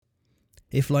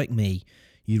If, like me,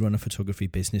 you run a photography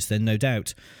business, then no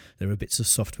doubt there are bits of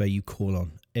software you call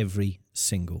on every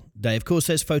single day. Of course,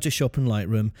 there's Photoshop and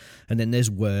Lightroom, and then there's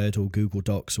Word or Google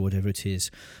Docs or whatever it is.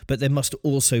 But there must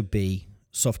also be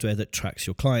software that tracks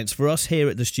your clients. For us here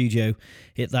at the studio,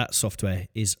 that software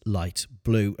is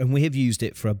Lightblue, and we have used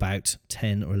it for about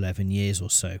 10 or 11 years or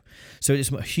so. So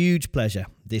it's a huge pleasure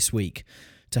this week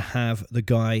to have the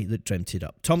guy that dreamt it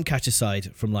up. Tom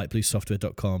Catcheside from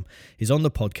lightbluesoftware.com is on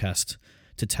the podcast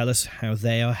to tell us how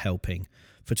they are helping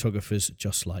photographers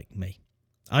just like me.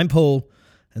 I'm Paul,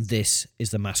 and this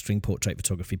is the Mastering Portrait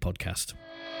Photography Podcast.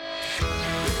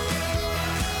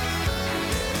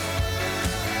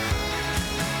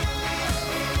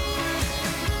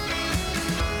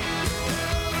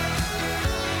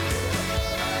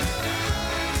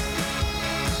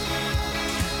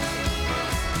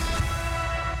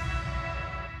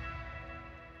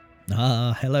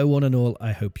 Hello one and all,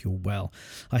 I hope you're well.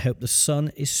 I hope the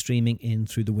sun is streaming in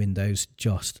through the windows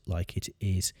just like it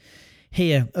is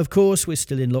here. Of course, we're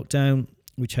still in lockdown,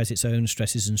 which has its own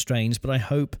stresses and strains, but I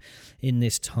hope in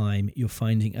this time you're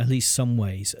finding at least some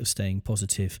ways of staying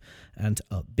positive and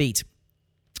upbeat.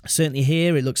 Certainly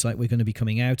here, it looks like we're going to be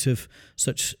coming out of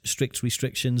such strict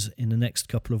restrictions in the next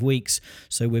couple of weeks.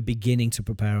 So we're beginning to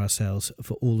prepare ourselves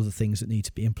for all of the things that need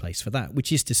to be in place for that,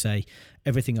 which is to say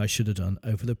everything I should have done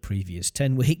over the previous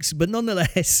 10 weeks. But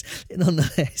nonetheless,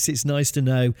 it's nice to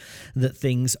know that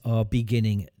things are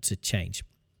beginning to change.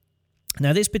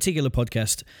 Now, this particular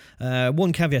podcast,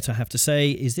 one caveat I have to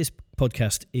say is this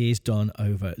podcast is done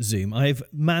over Zoom. I've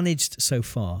managed so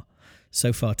far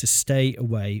to stay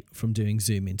away from doing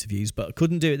Zoom interviews, but I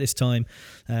couldn't do it this time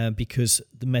because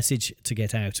the message to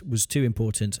get out was too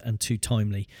important and too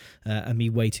timely, and me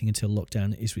waiting until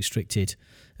lockdown is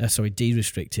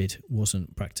de-restricted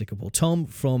wasn't practicable. Tom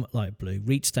from Lightblue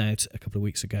reached out a couple of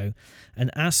weeks ago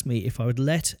and asked me if I would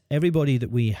let everybody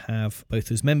that we have, both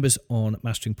as members on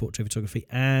Mastering Portrait Photography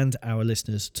and our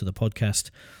listeners to the podcast,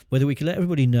 whether we could let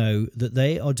everybody know that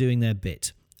they are doing their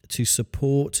bit to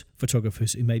support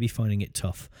photographers who may be finding it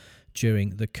tough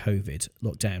during the COVID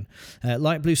lockdown.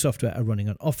 Lightblue Software are running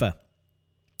an offer,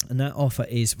 and that offer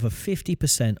is for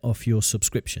 50% off your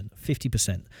subscription,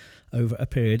 50% over a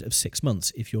period of 6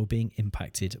 months if you're being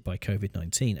impacted by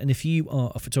COVID-19. And if you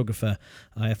are a photographer,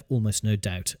 I have almost no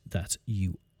doubt that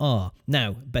you are.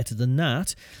 Now, better than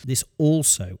that, this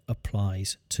also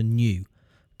applies to new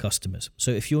customers.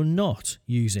 So if you're not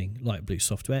using Lightblue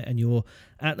software and you're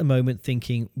at the moment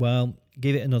thinking, well,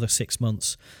 give it another 6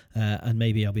 months and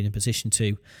maybe I'll be in a position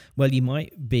to, well, you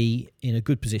might be in a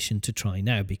good position to try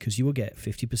now because you will get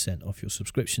 50% off your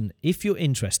subscription. If you're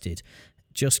interested,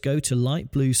 just go to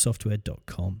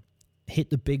lightbluesoftware.com,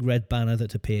 hit the big red banner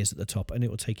that appears at the top, and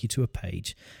it will take you to a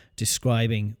page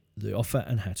describing the offer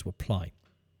and how to apply.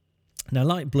 Now,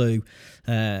 Lightblue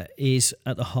is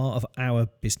at the heart of our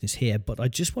business here, but I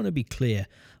just want to be clear,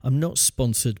 I'm not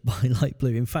sponsored by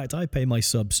Lightblue. In fact, I pay my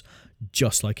subs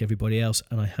just like everybody else,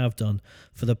 and I have done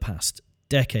for the past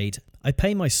decade. I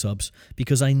pay my subs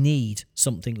because I need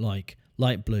something like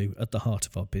Lightblue at the heart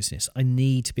of our business. I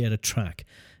need to be able to track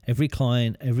every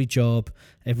client, every job,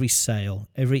 every sale,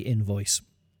 every invoice.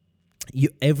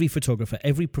 Every photographer,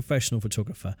 every professional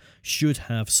photographer should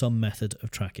have some method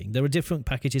of tracking. There are different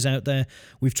packages out there.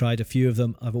 We've tried a few of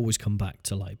them. I've always come back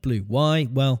to Lightblue. Why?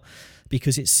 Well,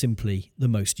 because it's simply the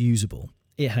most usable.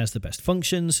 It has the best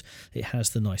functions, it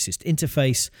has the nicest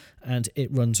interface, and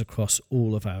it runs across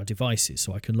all of our devices.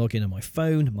 So I can log in on my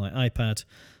phone, my iPad,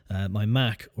 my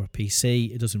Mac, or a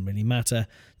PC. It doesn't really matter.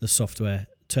 The software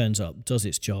turns up, does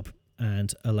its job,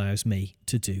 and allows me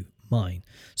to do mine.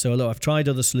 So although I've tried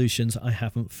other solutions, I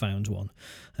haven't found one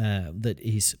that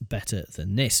is better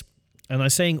than this. And I'm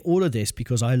saying all of this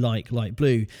because I like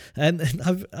Lightblue. And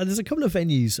there's a couple of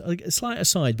venues, a slight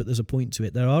aside, but there's a point to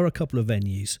it. There are a couple of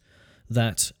venues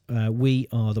that we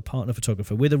are the partner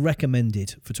photographer. We're the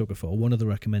recommended photographer, or one of the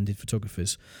recommended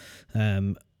photographers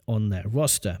on their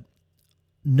roster.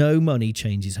 No money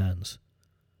changes hands.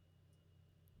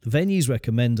 The venues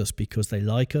recommend us because they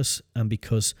like us and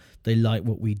because they like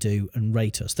what we do and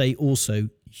rate us. They also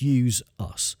use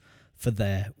us for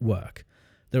their work.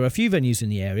 There are a few venues in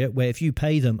the area where if you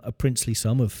pay them a princely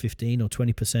sum of 15 or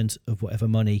 20% of whatever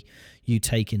money you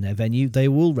take in their venue, they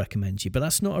will recommend you. But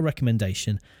that's not a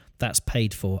recommendation. That's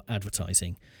paid for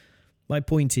advertising. My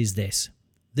point is this.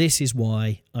 This is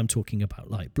why I'm talking about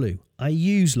Lightblue. I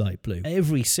use Lightblue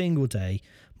every single day.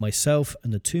 Myself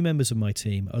and the 2 members of my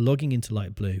team are logging into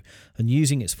Lightblue and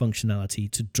using its functionality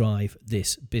to drive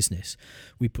this business.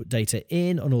 We put data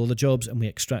in on all the jobs and we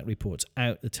extract reports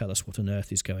out that tell us what on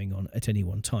earth is going on at any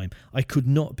one time. I could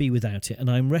not be without it, and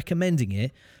I'm recommending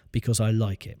it because I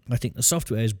like it. I think the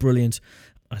software is brilliant.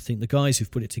 I think the guys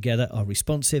who've put it together are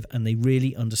responsive and they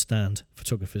really understand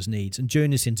photographers' needs. And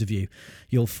during this interview,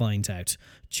 you'll find out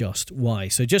just why.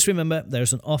 So just remember,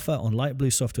 there's an offer on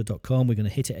lightbluesoftware.com. We're going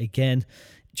to hit it again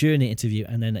during the interview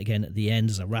and then again at the end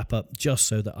as a wrap up, just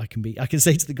so that I can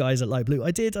say to the guys at Lightblue,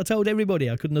 I told everybody,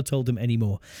 I couldn't have told them any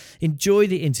more. Enjoy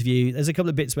the interview. There's a couple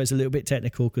of bits where it's a little bit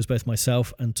technical because both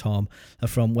myself and Tom are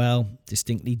from, well,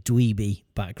 distinctly dweeby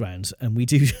backgrounds, and we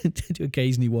do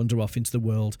occasionally wander off into the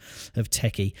world of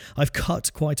techie. I've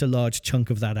cut quite a large chunk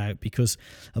of that out because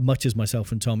much as myself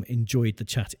and Tom enjoyed the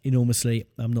chat enormously,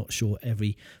 I'm not sure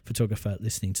every photographer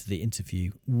listening to the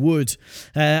interview would.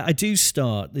 I do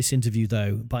start this interview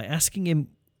though by asking him,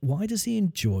 why does he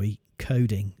enjoy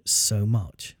coding so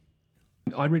much?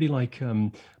 I really like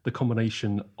the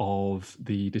combination of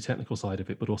the technical side of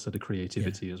it, but also the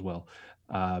creativity as well,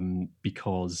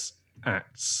 because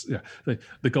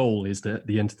the goal is that at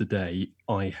the end of the day,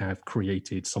 I have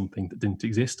created something that didn't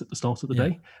exist at the start of the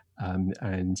day.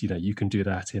 And, you can do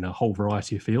that in a whole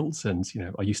variety of fields. And,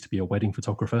 I used to be a wedding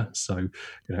photographer. So,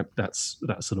 that's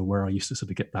sort of where I used to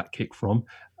sort of get that kick from.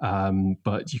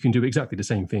 But you can do exactly the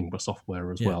same thing with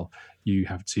software as well. You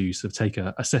have to sort of take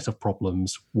a set of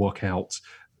problems, work out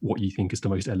what you think is the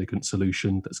most elegant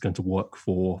solution that's going to work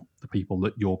for the people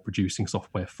that you're producing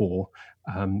software for,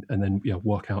 and then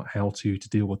work out how to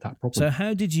deal with that problem. So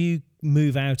how did you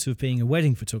move out of being a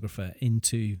wedding photographer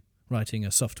into writing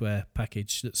a software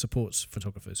package that supports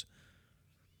photographers?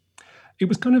 It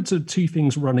was kind of two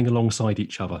things running alongside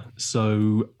each other.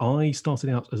 So I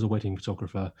started out as a wedding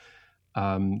photographer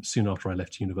soon after I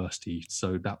left university.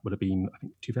 So that would have been, I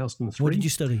think, 2003. What did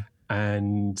you study?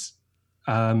 And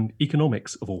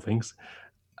economics, of all things.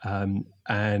 And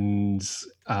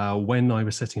when I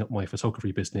was setting up my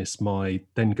photography business, my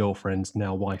then girlfriend,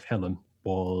 now wife Helen,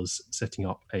 was setting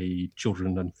up a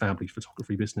children and family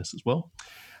photography business as well.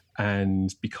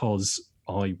 And because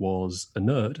I was a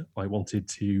nerd, I wanted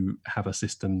to have a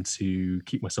system to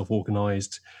keep myself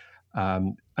organized.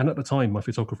 And at the time, my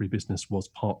photography business was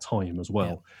part-time as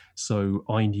well. So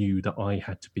I knew that I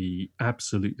had to be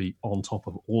absolutely on top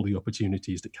of all the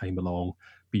opportunities that came along,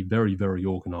 be very, very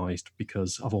organized,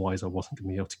 because otherwise I wasn't going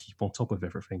to be able to keep on top of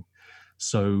everything.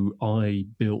 So I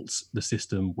built the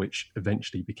system which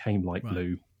eventually became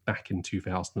Lightblue back in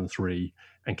 2003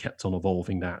 and kept on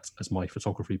evolving that as my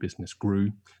photography business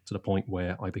grew to the point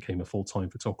where I became a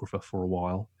full-time photographer for a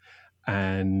while.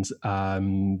 And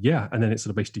and then it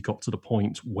sort of basically got to the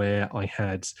point where I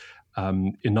had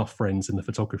enough friends in the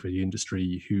photography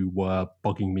industry who were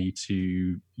bugging me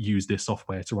to use this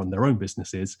software to run their own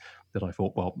businesses that I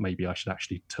thought, well, maybe I should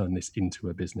actually turn this into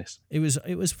a business. It was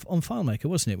on FileMaker,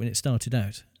 wasn't it, when it started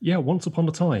out? Yeah, once upon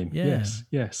a time. Yes.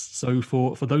 So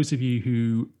for those of you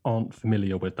who aren't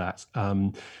familiar with that,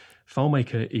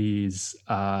 FileMaker is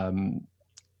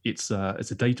it's a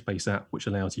database app which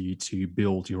allows you to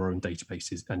build your own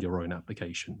databases and your own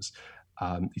applications.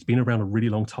 It's been around a really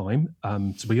long time.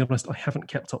 To be honest, I haven't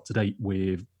kept up to date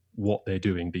with what they're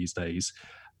doing these days.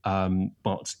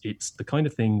 But it's the kind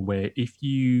of thing where if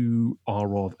you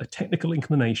are of a technical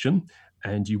inclination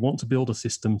and you want to build a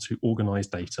system to organize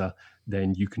data,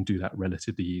 then you can do that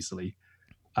relatively easily.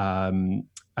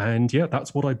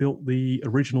 That's what I built the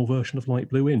original version of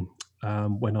Lightblue in.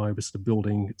 When I was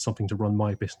building something to run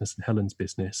my business and Helen's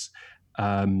business.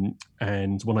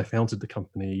 And when I founded the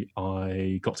company,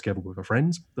 I got together with a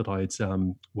friend that I'd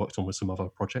worked on with some other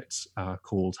projects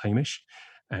called Hamish.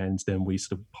 And then we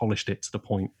sort of polished it to the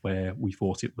point where we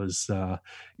thought it was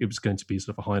going to be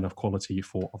sort of a high enough quality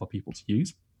for other people to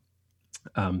use.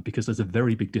 Because there's a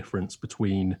very big difference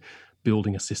between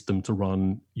building a system to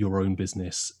run your own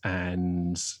business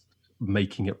and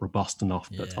making it robust enough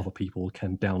that other people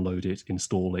can download it,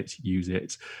 install it, use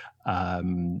it.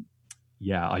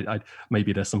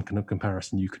 Maybe there's some kind of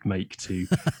comparison you could make to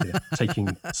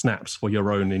taking snaps for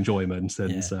your own enjoyment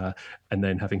and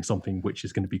then having something which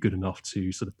is going to be good enough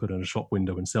to sort of put in a shop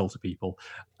window and sell to people.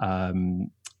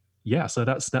 So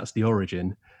that's the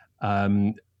origin.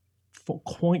 For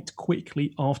quite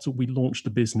quickly after we launched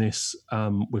the business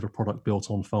with a product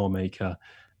built on FileMaker,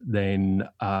 then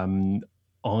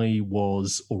I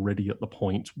was already at the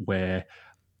point where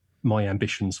my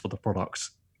ambitions for the product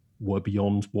were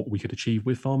beyond what we could achieve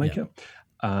with FileMaker.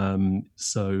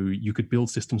 So you could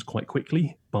build systems quite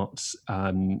quickly, but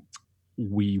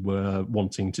we were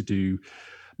wanting to do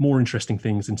more interesting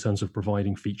things in terms of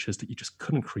providing features that you just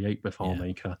couldn't create with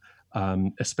FileMaker,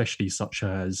 especially such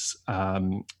as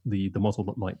the model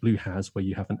that Lightblue has, where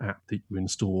you have an app that you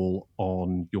install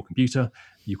on your computer.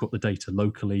 You've got the data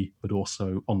locally, but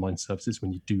also online services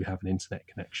when you do have an internet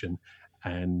connection.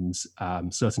 And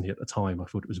certainly at the time, I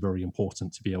thought it was very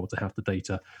important to be able to have the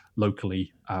data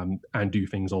locally and do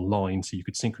things online, so you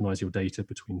could synchronize your data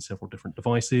between several different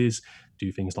devices,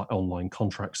 do things like online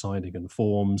contract signing and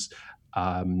forms,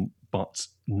 but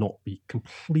not be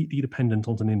completely dependent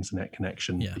on an internet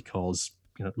connection, because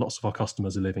lots of our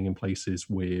customers are living in places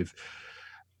with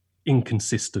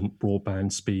inconsistent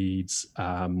broadband speeds,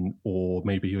 or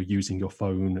maybe you're using your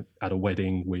phone at a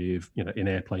wedding with in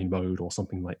airplane mode or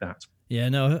something like that. Yeah,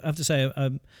 no, I have to say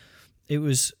it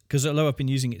was because although I've been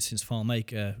using it since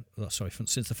FileMaker,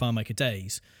 since the FileMaker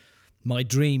days, my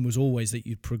dream was always that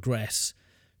you'd progress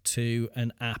to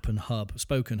an app and hub,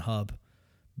 spoken hub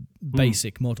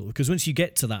basic model, because once you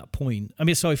get to that point, I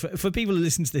mean, sorry for people who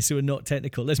listen to this who are not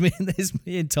technical, there's me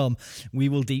and Tom, we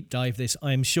will deep dive this,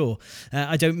 I'm sure.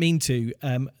 I don't mean to.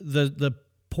 The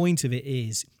point of it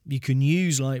is you can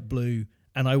use Lightblue,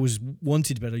 and I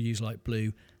wanted to be able to use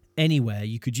Lightblue anywhere.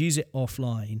 You could use it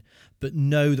offline, but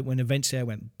know that when eventually I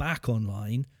went back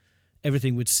online,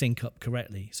 everything would sync up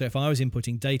correctly. So if I was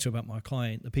inputting data about my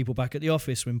client, the people back at the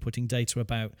office were inputting data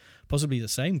about possibly the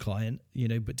same client,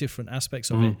 but different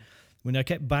aspects of it. When I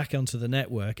kept back onto the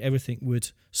network, everything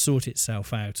would sort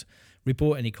itself out,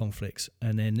 report any conflicts.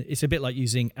 And then it's a bit like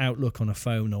using Outlook on a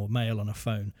phone or mail on a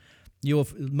phone.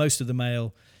 Most of the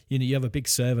mail, you have a big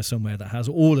server somewhere that has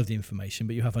all of the information,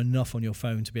 but you have enough on your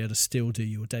phone to be able to still do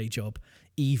your day job,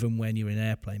 even when you're in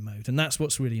airplane mode. And that's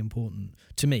what's really important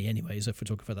to me anyway, as a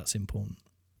photographer. That's important.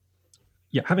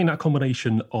 Yeah, having that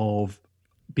combination of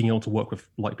being able to work with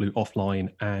Lightblue offline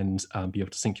and be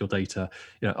able to sync your data,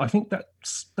 I think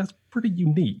that's pretty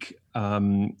unique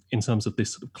in terms of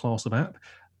this sort of class of app.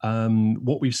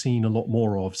 What we've seen a lot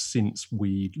more of since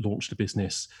we launched the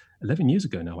business 11 years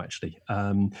ago now, actually.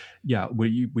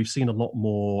 We've seen a lot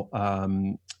more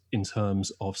in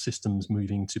terms of systems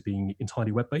moving to being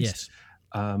entirely web-based. Yes.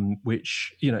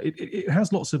 Which it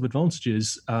has lots of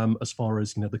advantages as far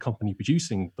as the company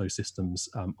producing those systems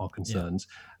are concerned.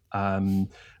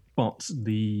 But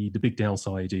the big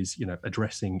downside is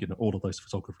addressing all of those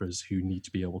photographers who need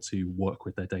to be able to work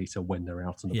with their data when they're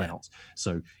out and about.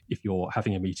 So if you're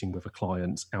having a meeting with a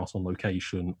client out on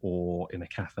location or in a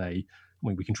cafe, I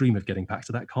mean, we can dream of getting back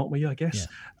to that, can't we? I guess.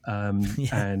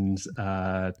 And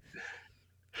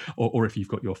or if you've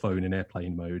got your phone in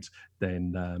airplane mode,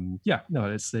 then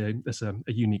it's a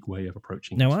unique way of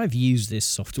approaching it. Now, I've used this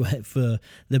software for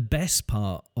the best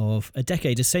part of a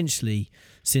decade, essentially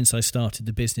since I started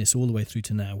the business all the way through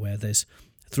to now, where there's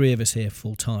 3 of us here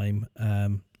full time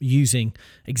using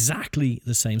exactly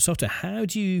the same software. How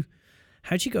do you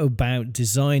go about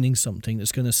designing something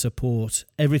that's going to support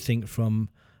everything from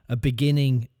a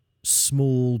beginning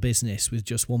small business with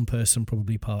just one person,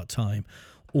 probably part-time,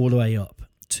 all the way up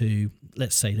to,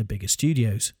 let's say, the bigger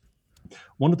studios?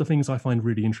 One of the things I find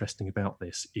really interesting about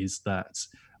this is that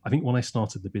I think when I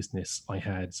started the business, I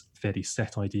had fairly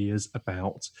set ideas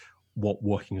about what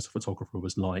working as a photographer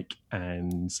was like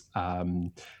and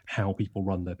how people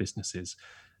run their businesses.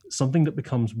 Something that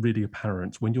becomes really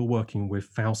apparent when you're working with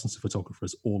thousands of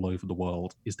photographers all over the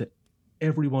world is that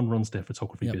everyone runs their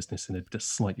photography business in a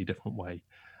slightly different way.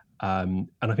 And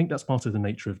I think that's part of the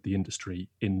nature of the industry,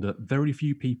 in that very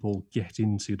few people get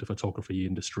into the photography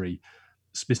industry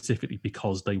specifically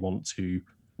because they want to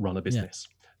run a business.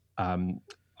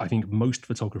 I think most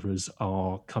photographers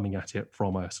are coming at it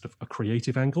from a sort of a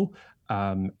creative angle.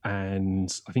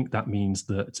 And I think that means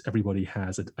that everybody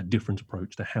has a different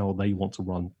approach to how they want to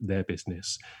run their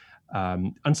business.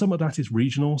 And some of that is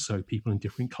regional. So people in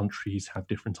different countries have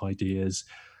different ideas.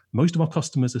 Most of our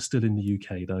customers are still in the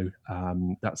UK, though.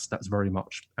 That's very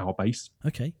much our base.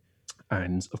 Okay.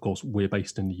 And of course, we're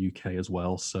based in the UK as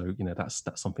well. So, that's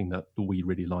something that we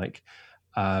really like.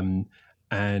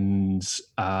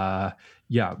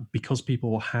 Because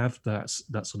people have that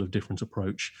sort of different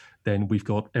approach, then we've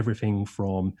got everything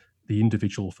from the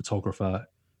individual photographer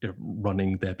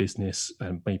running their business,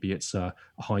 and maybe it's a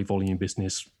high volume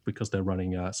business because they're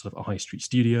running a sort of a high street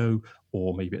studio,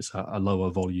 or maybe it's a lower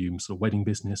volume sort of wedding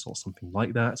business or something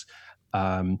like that.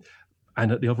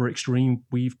 And at the other extreme,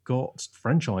 we've got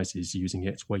franchises using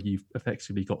it, where you've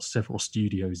effectively got several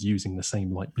studios using the same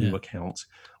Lightblue account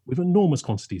with enormous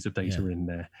quantities of data in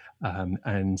there.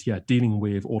 Dealing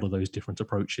with all of those different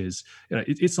approaches,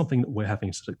 it's something that we're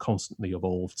having to sort of constantly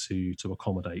evolve to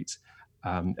accommodate.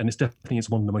 And it's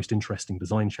one of the most interesting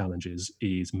design challenges,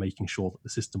 is making sure that the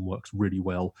system works really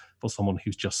well for someone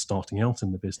who's just starting out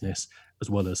in the business, as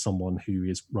well as someone who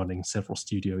is running several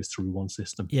studios through one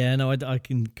system. Yeah, no, I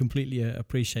can completely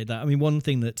appreciate that. I mean, one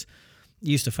thing that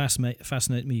used to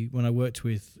fascinate me when I worked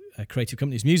with creative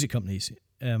companies, music companies,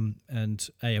 and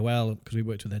AOL, because we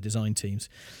worked with their design teams,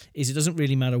 is it doesn't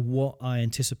really matter what I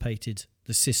anticipated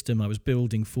the system I was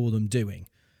building for them doing.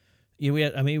 You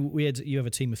have a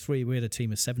team of 3, we had a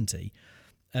team of 70,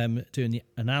 doing the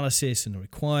analysis and the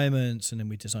requirements, and then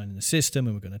we're designing the system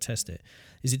and we're going to test it.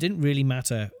 It didn't really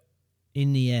matter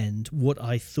in the end what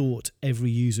I thought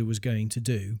every user was going to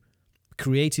do.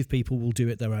 Creative people will do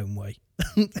it their own way.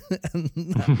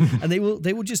 and they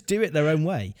will just do it their own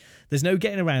way. There's no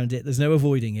getting around it. There's no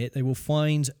avoiding it. They will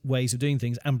find ways of doing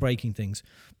things and breaking things.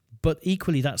 But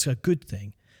equally, that's a good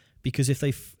thing, because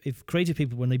if creative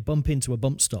people, when they bump into a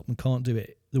bump stop and can't do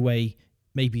it the way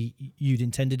maybe you'd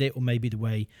intended it, or maybe the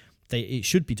way it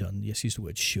should be done, yes, use the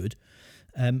word should,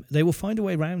 they will find a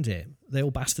way around it.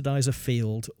 They'll bastardize a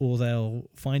field, or they'll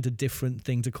find a different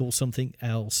thing to call something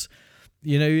else.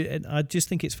 And I just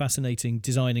think it's fascinating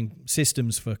designing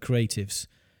systems for creatives,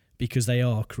 because they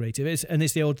are creative.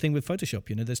 It's the old thing with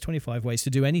Photoshop. There's 25 ways to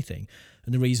do anything,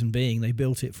 and the reason being they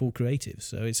built it for creatives.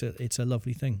 So it's a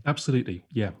lovely thing. Absolutely,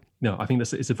 yeah. No, I think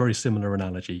it's a very similar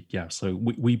analogy. Yeah, so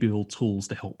we build tools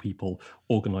to help people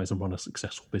organize and run a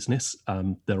successful business.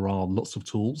 There are lots of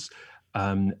tools.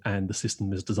 And the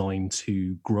system is designed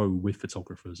to grow with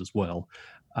photographers as well.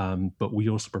 But we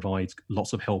also provide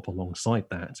lots of help alongside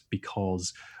that,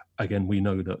 because, again, we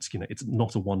know that it's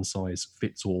not a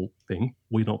one-size-fits-all thing.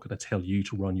 We're not going to tell you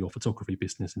to run your photography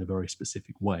business in a very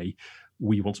specific way.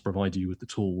 We want to provide you with the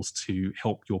tools to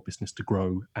help your business to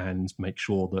grow and make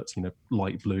sure that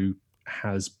Light Blue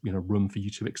has room for you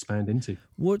to expand into.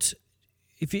 What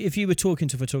if you were talking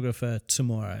to a photographer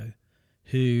tomorrow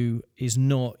who is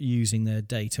not using their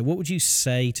data, what would you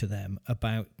say to them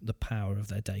about the power of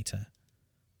their data?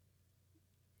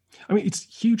 I mean, it's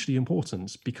hugely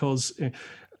important, because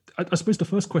I suppose the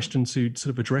first question to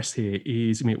sort of address here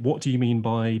is, what do you mean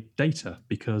by data?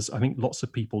 Because I think lots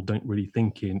of people don't really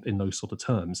think in those sort of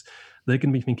terms. They're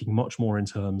going to be thinking much more in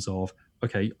terms of,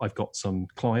 okay, I've got some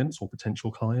clients or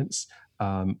potential clients.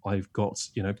 I've got,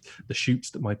 the shoots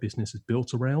that my business is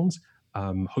built around.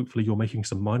 Hopefully you're making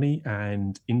some money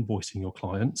and invoicing your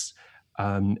clients,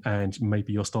 and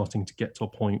maybe you're starting to get to a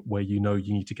point where you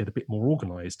need to get a bit more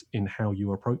organized in how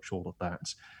you approach all of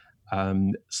that.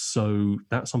 So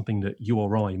that's something that you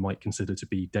or I might consider to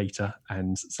be data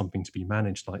and something to be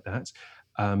managed like that.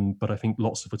 But I think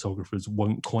lots of photographers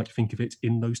won't quite think of it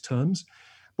in those terms.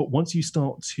 But once you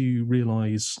start to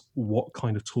realize what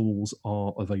kind of tools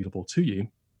are available to you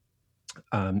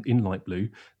in Light Blue,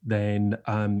 then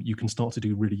you can start to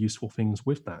do really useful things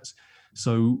with that.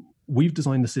 So we've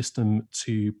designed the system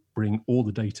to bring all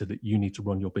the data that you need to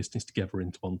run your business together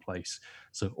into one place.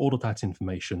 So all of that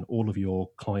information, all of your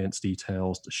clients'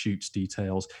 details, the shoots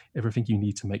details, everything you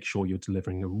need to make sure you're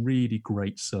delivering a really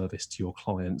great service to your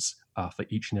clients for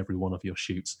each and every one of your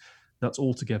shoots. That's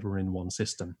all together in one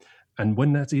system. And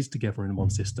when that is together in one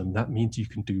system, that means you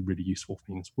can do really useful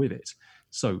things with it.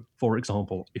 So, for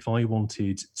example, if I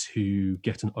wanted to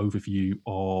get an overview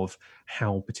of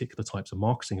how particular types of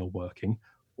marketing are working,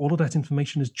 all of that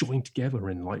information is joined together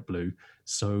in Light Blue.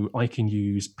 So I can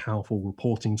use powerful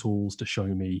reporting tools to show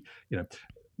me,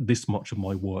 this much of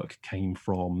my work came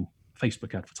from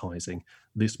Facebook advertising,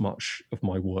 this much of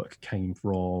my work came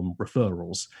from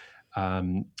referrals.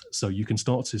 So you can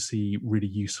start to see really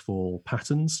useful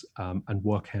patterns and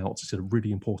work out sort of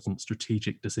really important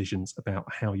strategic decisions about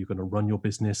how you're going to run your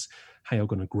business, how you're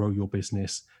going to grow your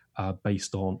business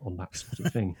based on that sort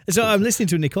of thing. So I'm listening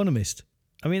to an economist.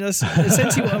 I mean, that's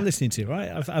essentially what I'm listening to,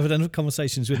 right? I've had enough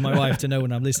conversations with my wife to know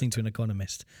when I'm listening to an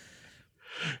economist.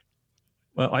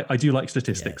 Well, I do like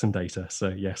statistics and data, so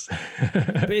yes.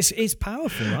 But it's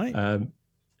powerful, right?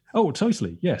 Oh,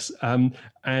 totally, yes. And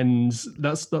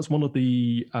that's one of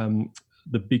the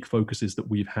big focuses that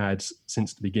we've had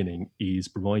since the beginning, is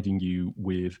providing you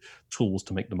with tools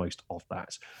to make the most of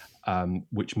that,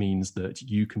 which means that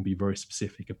you can be very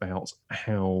specific about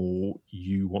how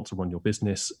you want to run your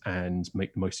business and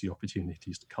make the most of the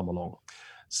opportunities that come along.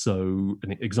 So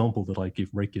an example that I give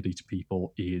regularly to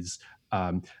people is,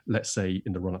 let's say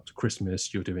in the run up to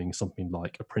Christmas, you're doing something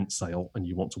like a print sale and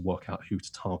you want to work out who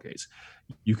to target.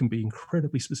 You can be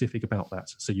incredibly specific about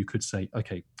that. So you could say,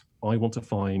 okay, I want to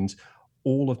find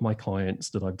all of my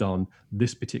clients that I've done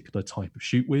this particular type of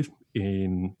shoot with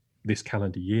in this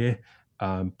calendar year.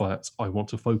 but I want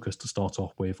to focus to start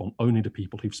off with on only the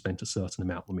people who've spent a certain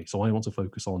amount with me. So I want to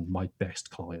focus on my best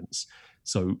clients.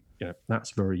 So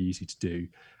that's very easy to do.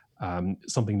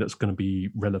 Something that's going to be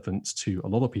relevant to a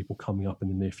lot of people coming up in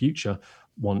the near future,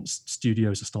 once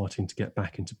studios are starting to get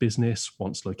back into business,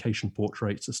 once location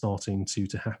portraits are starting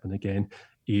to happen again,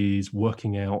 is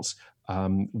working out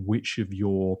which of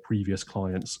your previous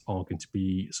clients are going to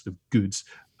be sort of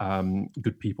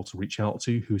good people to reach out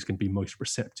to, who's going to be most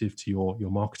receptive to your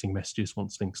marketing messages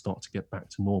once things start to get back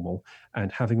to normal.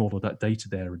 And having all of that data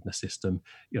there in the system,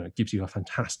 gives you a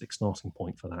fantastic starting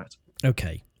point for that.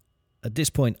 Okay. At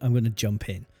this point, I'm going to jump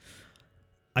in.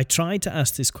 I tried to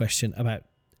ask this question about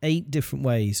 8 different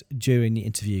ways during the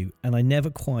interview, and I never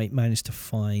quite managed to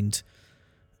find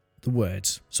the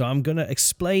words. So I'm going to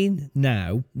explain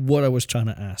now what I was trying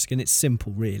to ask, and it's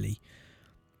simple, really.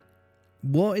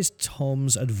 What is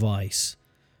Tom's advice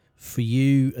for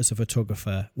you as a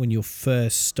photographer when you're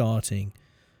first starting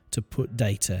to put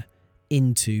data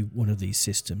into one of these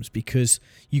systems? Because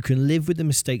you can live with the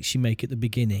mistakes you make at the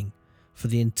beginning for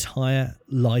the entire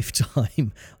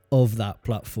lifetime of that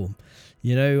platform.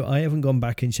 I haven't gone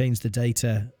back and changed the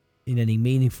data in any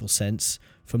meaningful sense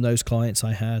from those clients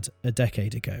I had a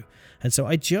decade ago. And so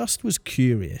I just was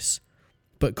curious,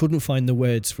 but couldn't find the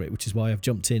words for it, which is why I've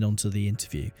jumped in onto the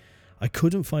interview. I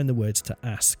couldn't find the words to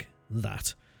ask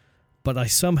that, but I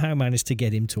somehow managed to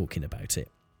get him talking about it.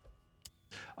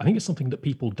 I think it's something that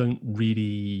people don't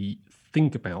really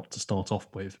think about to start off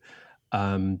with.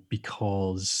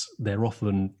 Because they're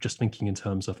often just thinking in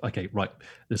terms of, okay, right,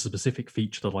 there's a specific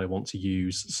feature that I want to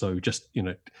use. So just,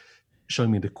 show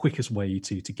me the quickest way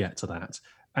to get to that.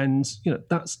 And,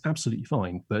 that's absolutely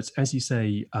fine. But as you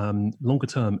say, longer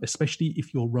term, especially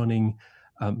if you're running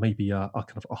maybe a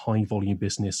kind of a high volume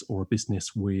business or a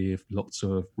business with lots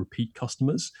of repeat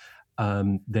customers,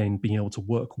 then being able to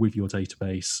work with your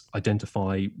database,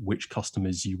 identify which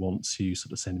customers you want to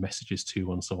sort of send messages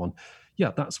to and so on.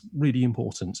 Yeah, that's really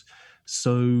important.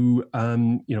 So,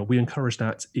 we encourage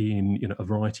that in, a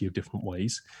variety of different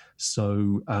ways.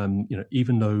 So,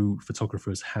 even though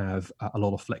photographers have a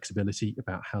lot of flexibility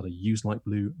about how they use Lightblue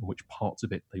and which parts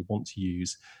of it they want to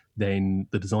use, then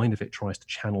the design of it tries to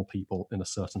channel people in a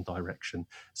certain direction.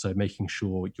 So making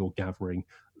sure you're gathering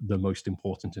the most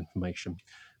important information.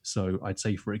 So I'd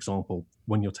say, for example,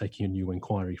 when you're taking a new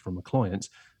inquiry from a client,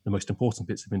 the most important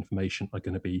bits of information are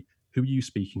going to be, who are you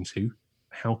speaking to?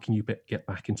 How can you get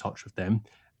back in touch with them?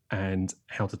 And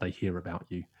how did they hear about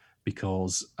you?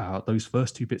 Because those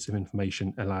first 2 bits of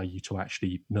information allow you to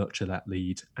actually nurture that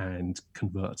lead and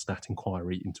convert that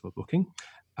inquiry into a booking.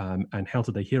 And how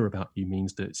did they hear about you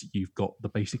means that you've got the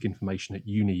basic information that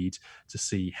you need to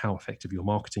see how effective your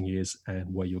marketing is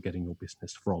and where you're getting your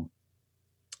business from.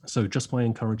 So just by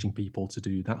encouraging people to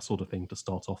do that sort of thing to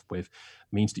start off with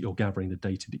means that you're gathering the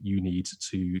data that you need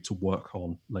to work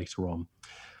on later on.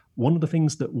 One of the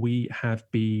things that we have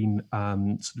been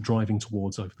sort of driving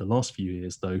towards over the last few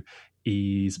years, though,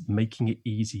 is making it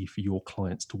easy for your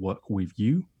clients to work with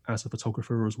you as a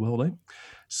photographer as well, though.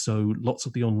 So lots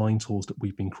of the online tools that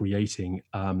we've been creating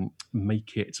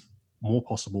make it more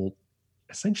possible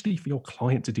essentially for your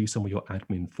client to do some of your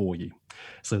admin for you.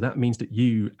 So that means that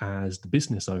you, as the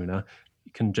business owner,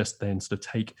 can just then sort of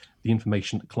take the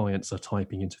information that clients are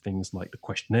typing into things like the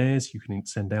questionnaires you can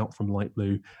send out from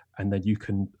Lightblue, and then you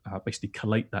can basically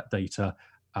collate that data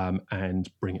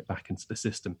and bring it back into the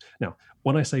system. Now,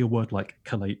 when I say a word like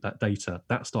collate that data,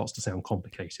 that starts to sound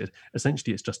complicated.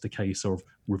 Essentially, it's just a case of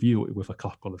review it with a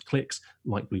couple of clicks.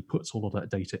 Lightblue puts all of that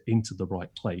data into the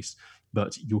right place,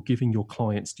 but you're giving your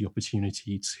clients the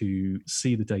opportunity to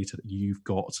see the data that you've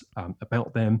got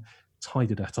about them,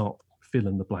 tidy that up, fill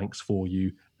in the blanks for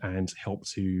you, and help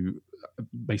to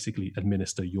basically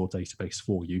administer your database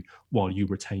for you while you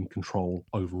retain control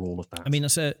over all of that. I mean,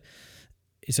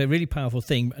 it's a really powerful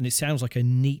thing, and it sounds like a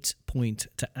neat point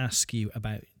to ask you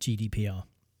about GDPR.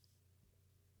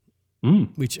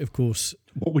 Which, of course...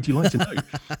 What would you like to know?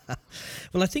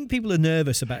 Well, I think people are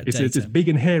nervous about data. It's a big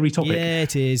and hairy topic. Yeah,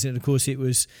 it is. And, of course,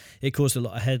 it caused a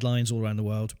lot of headlines all around the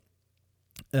world.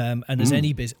 And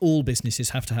as all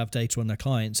businesses have to have data on their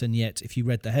clients, and yet if you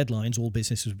read the headlines, all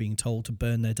businesses were being told to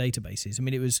burn their databases.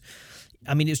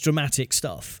 It's dramatic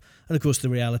stuff. And, of course, the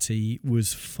reality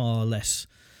was far less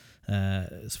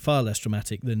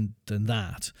dramatic than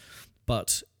that.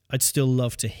 But I'd still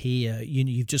love to hear,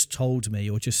 you've just told me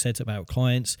or just said about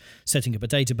clients setting up a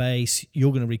database.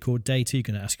 You're going to record data. You're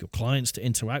going to ask your clients to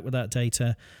interact with that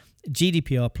data.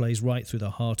 GDPR plays right through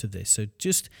the heart of this. So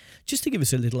just to give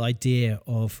us a little idea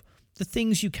of the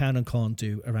things you can and can't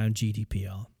do around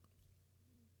GDPR.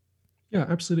 Yeah,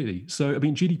 absolutely. So, I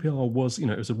mean, GDPR was,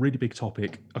 it was a really big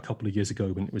topic a couple of years ago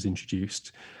when it was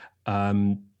introduced.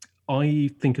 Um, I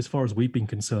think, as far as we've been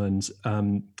concerned,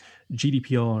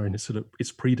 GDPR and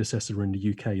its predecessor in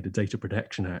the UK, the Data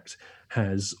Protection Act,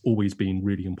 has always been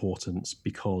really important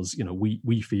because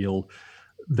we feel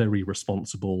very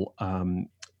responsible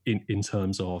in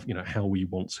terms of how we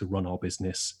want to run our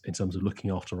business, in terms of looking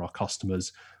after our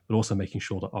customers, but also making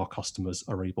sure that our customers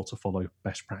are able to follow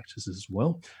best practices as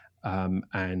well.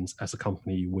 And as a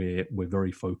company, we're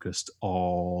very focused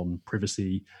on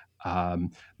privacy,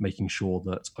 making sure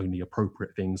that only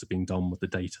appropriate things are being done with the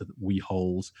data that we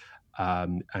hold.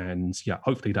 And yeah,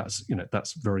 hopefully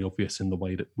that's very obvious in the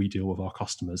way that we deal with our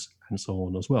customers and so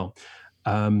on as well.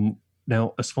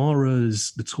 Now, as far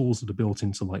as the tools that are built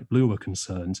into Lightblue are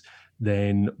concerned,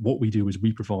 then what we do is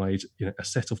we provide a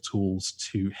set of tools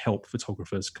to help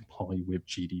photographers comply with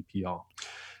GDPR.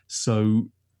 So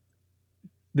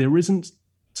there isn't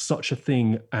such a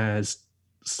thing as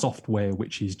software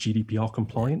which is GDPR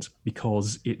compliant,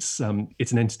 because it's an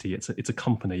entity, it's a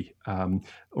company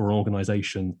or an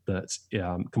organization that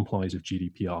complies with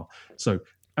GDPR. So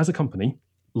as a company,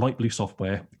 Lightblue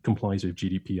Software complies with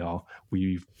GDPR.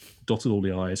 We've dotted all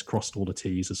the I's, crossed all the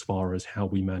T's as far as how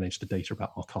we manage the data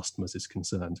about our customers is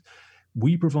concerned.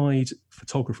 We provide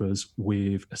photographers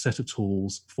with a set of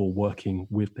tools for working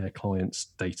with their clients'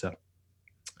 data.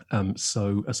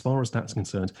 So as far as that's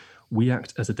concerned, we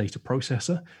act as a data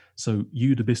processor. So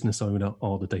you, the business owner,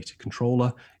 are the data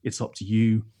controller. It's up to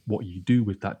you what you do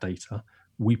with that data.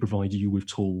 We provide you with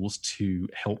tools to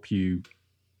help you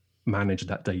manage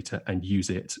that data and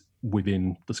use it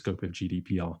within the scope of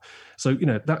GDPR. So,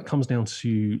 that comes down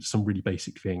to some really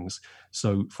basic things.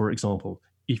 So, for example,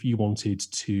 if you wanted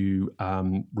to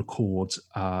record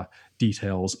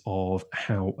details of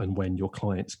how and when your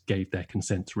clients gave their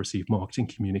consent to receive marketing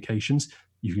communications,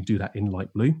 you can do that in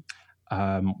Lightblue.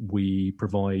 We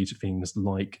provide things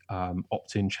like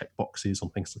opt-in checkboxes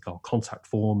on things like our contact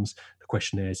forms, the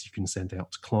questionnaires you can send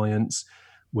out to clients.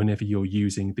 Whenever you're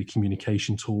using the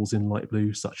communication tools in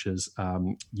Lightblue, such as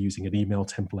using an email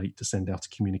template to send out a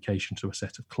communication to a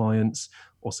set of clients,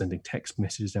 or sending text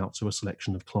messages out to a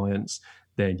selection of clients,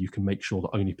 then you can make sure that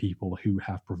only people who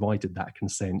have provided that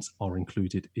consent are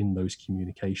included in those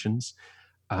communications.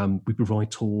 We provide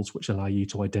tools which allow you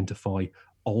to identify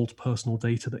old personal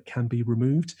data that can be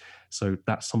removed. So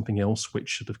that's something else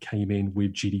which sort of came in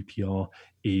with GDPR,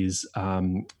 is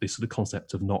this sort of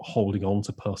concept of not holding on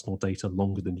to personal data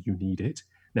longer than you need it.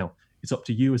 Now, it's up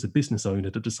to you as a business owner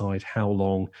to decide how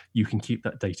long you can keep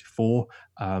that data for,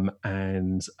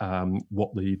 and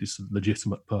what the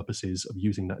legitimate purposes of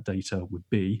using that data would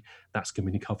be. That's going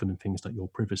to be covered in things like your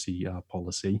privacy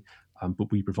policy,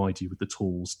 but we provide you with the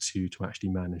tools to actually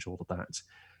manage all of that.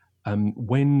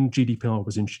 When GDPR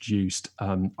was introduced,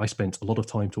 I spent a lot of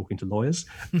time talking to lawyers,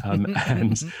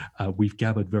 and we've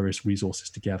gathered various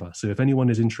resources together. So if anyone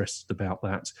is interested about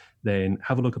that, then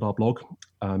have a look at our blog.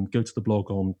 Go to the blog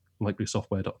on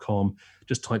lightbluesoftware.com,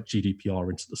 just type GDPR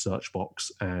into the search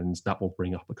box, and that will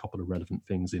bring up a couple of relevant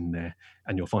things in there.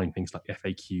 And you'll find things like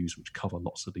FAQs, which cover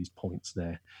lots of these points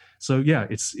there. So yeah,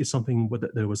 it's something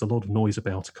that there was a lot of noise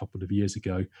about a couple of years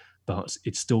ago, but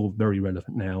it's still very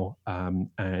relevant now,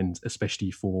 and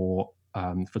especially for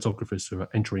photographers who are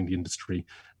entering the industry,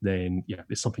 then yeah,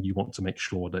 it's something you want to make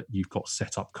sure that you've got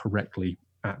set up correctly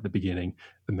at the beginning,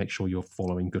 and make sure you're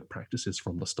following good practices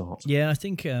from the start. Yeah, I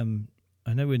think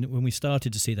I know when we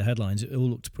started to see the headlines, it all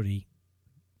looked pretty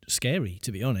scary,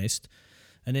 to be honest.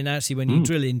 And then actually when you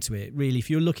drill into it, really, if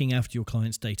you're looking after your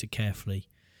client's data carefully,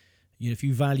 if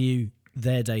you value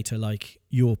their data like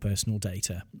your personal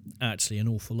data, actually an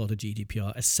awful lot of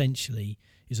GDPR essentially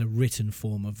is a written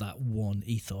form of that one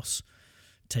ethos.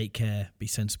 Take care, be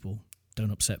sensible,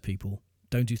 don't upset people,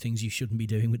 don't do things you shouldn't be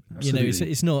doing. With,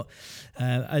 it's not.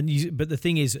 But the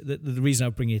thing is, that the reason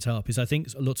I bring it up is I think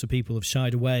lots of people have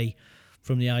shied away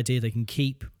from the idea they can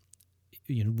keep,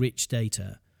 rich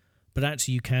data, but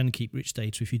actually you can keep rich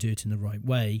data if you do it in the right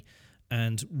way.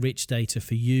 And rich data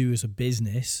for you as a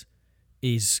business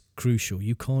is crucial.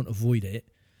 You can't avoid it.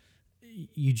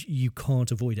 You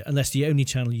can't avoid it unless the only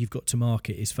channel you've got to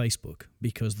market is Facebook,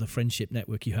 because the friendship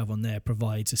network you have on there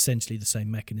provides essentially the same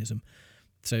mechanism.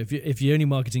 So if the only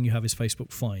marketing you have is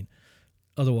Facebook, fine.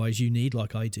 Otherwise, you need,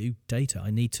 like I do, data. I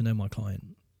need to know my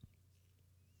client.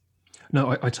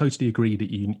 No, I totally agree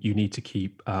that you need to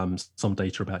keep some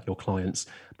data about your clients,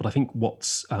 but I think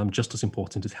what's just as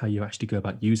important is how you actually go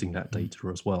about using that data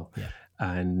as well. Yeah.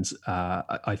 And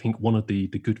I think one of the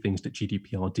good things that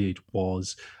GDPR did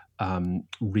was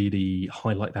really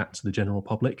highlight that to the general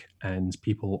public, and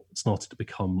people started to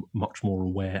become much more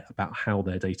aware about how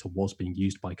their data was being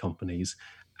used by companies,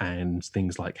 and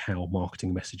things like how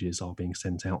marketing messages are being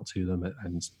sent out to them,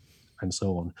 and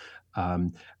so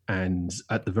on. And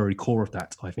at the very core of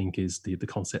that, I think, is the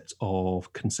concept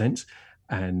of consent.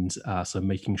 And so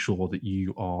making sure that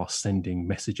you are sending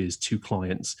messages to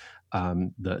clients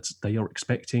that they are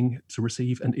expecting to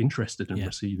receive and interested in Yeah.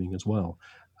 receiving as well.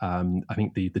 I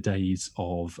think the days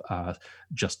of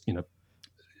just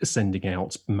sending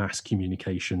out mass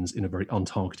communications in a very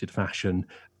untargeted fashion,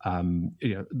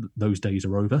 those days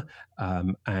are over.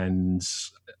 And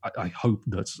I hope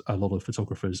that a lot of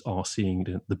photographers are seeing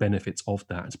the benefits of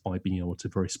that by being able to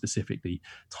very specifically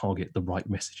target the right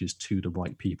messages to the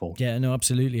right people. Yeah, no,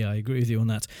 absolutely. I agree with you on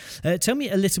that. Tell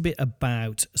me a little bit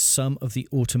about some of the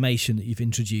automation that you've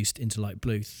introduced into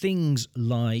Lightblue. Things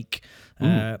like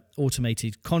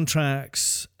automated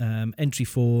contracts, entry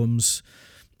forms,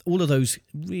 all of those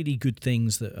really good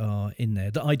things that are in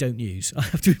there that I don't use. I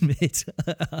have to admit,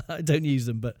 I don't use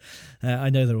them, but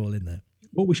I know they're all in there.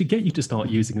 Well, we should get you to start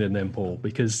using them then, Paul,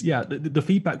 because the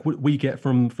feedback we get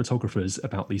from photographers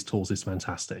about these tools is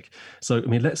fantastic. So, I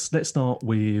mean, let's start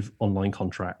with online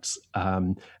contracts,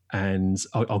 and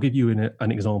I'll give you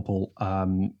an example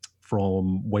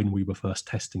from when we were first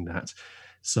testing that.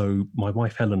 So, my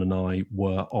wife Helen and I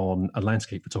were on a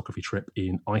landscape photography trip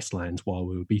in Iceland while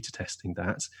we were beta testing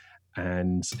that,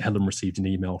 and Helen received an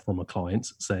email from a client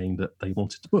saying that they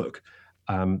wanted to book.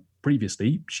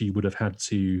 Previously, she would have had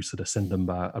to sort of send them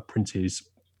a printed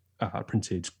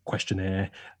questionnaire,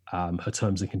 her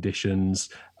terms and conditions,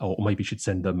 or maybe she'd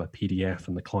send them a PDF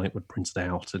and the client would print it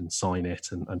out and sign it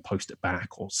and post it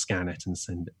back, or scan it and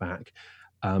send it back.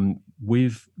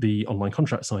 With the online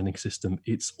contract signing system,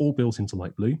 it's all built into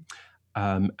Lightblue.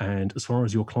 And as far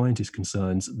as your client is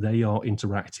concerned, they are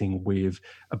interacting with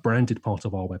a branded part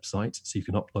of our website, so you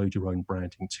can upload your own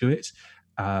branding to it.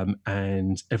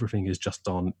 And everything is just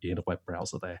done in a web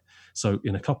browser there. So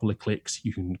in a couple of clicks,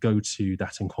 you can go to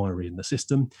that inquiry in the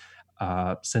system,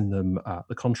 send them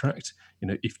the contract.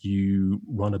 If you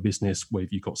run a business where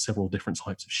you've got several different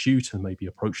types of shoot and maybe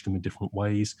approach them in different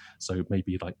ways, so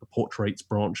maybe like the portraits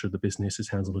branch of the business is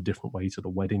handled a different way to the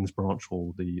weddings branch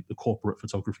or the corporate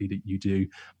photography that you do,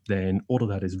 then all of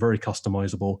that is very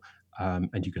customizable,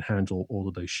 and you can handle all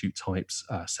of those shoot types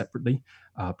separately.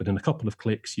 But in a couple of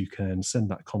clicks, you can send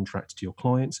that contract to your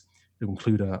client. It'll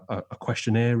include a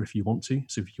questionnaire if you want to.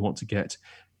 So if you want to get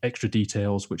extra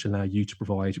details which allow you to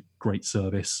provide great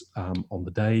service on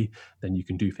the day, then you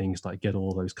can do things like get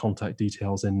all those contact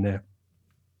details in there.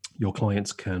 Your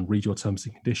clients can read your terms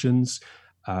and conditions.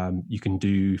 You can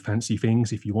do fancy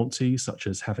things if you want to, such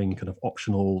as having kind of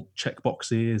optional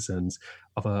checkboxes and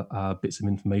other bits of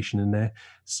information in there.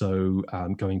 So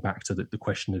going back to the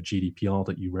question of GDPR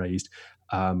that you raised,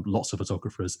 lots of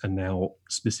photographers are now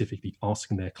specifically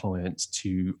asking their clients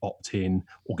to opt in,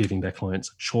 or giving their clients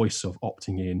a choice of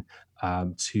opting in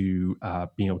to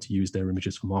being able to use their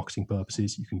images for marketing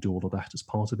purposes. You can do all of that as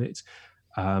part of it.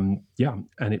 And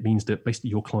it means that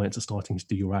basically your clients are starting to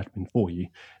do your admin for you.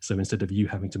 So instead of you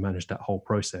having to manage that whole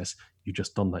process, you've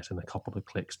just done that in a couple of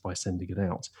clicks by sending it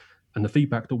out. And the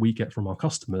feedback that we get from our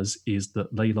customers is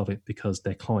that they love it because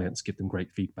their clients give them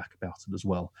great feedback about it as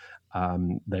well.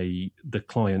 The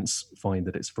clients find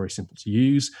that it's very simple to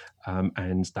use,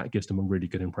 and that gives them a really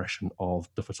good impression of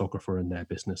the photographer and their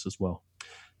business as well.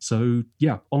 So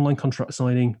online contract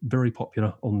signing, very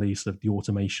popular on the sort of the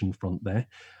automation front there.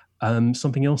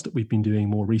 Something else that we've been doing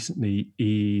more recently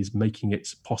is making it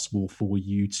possible for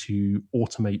you to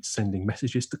automate sending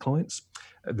messages to clients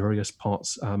at various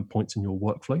points in your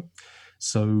workflow.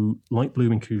 So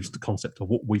Lightblue includes the concept of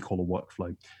what we call a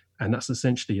workflow. And that's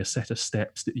essentially a set of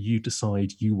steps that you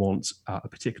decide you want a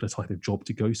particular type of job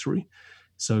to go through.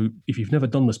 So if you've never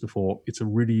done this before, it's a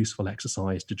really useful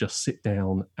exercise to just sit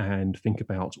down and think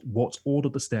about what all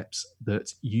of the steps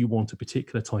that you want a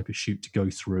particular type of shoot to go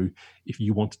through if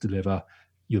you want to deliver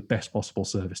your best possible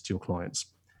service to your clients.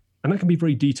 And that can be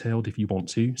very detailed if you want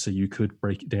to. So you could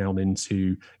break it down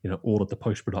into all of the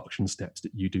post-production steps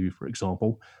that you do, for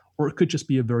example, or it could just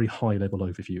be a very high-level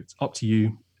overview. It's up to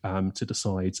you to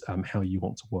decide how you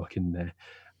want to work in there.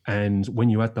 And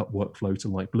when you add that workflow to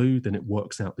Lightblue, then it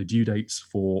works out the due dates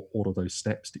for all of those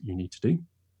steps that you need to do.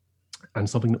 And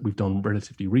something that we've done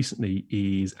relatively recently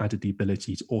is added the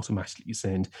ability to automatically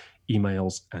send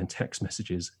emails and text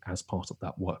messages as part of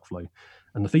that workflow.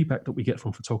 And the feedback that we get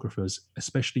from photographers,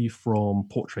 especially from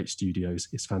portrait studios,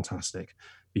 is fantastic.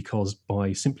 because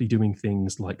by simply doing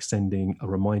things like sending a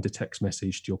reminder text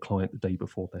message to your client the day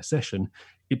before their session,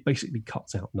 it basically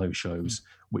cuts out no-shows,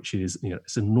 which is,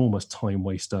 it's an enormous time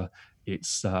waster.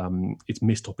 It's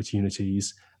missed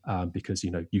opportunities, because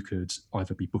you could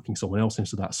either be booking someone else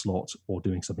into that slot or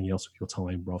doing something else with your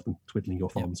time rather than twiddling your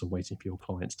thumbs and waiting for your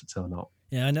clients to turn up.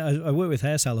 Yeah, I know. I work with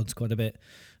hair salons quite a bit,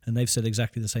 and they've said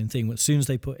exactly the same thing. As soon as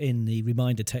they put in the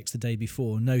reminder text the day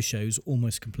before, no-shows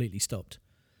almost completely stopped.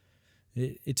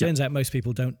 It turns out most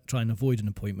people don't try and avoid an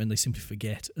appointment; they simply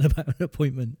forget about an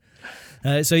appointment.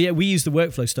 So we use the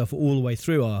workflow stuff all the way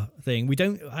through our thing. We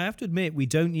don't. I have to admit, we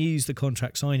don't use the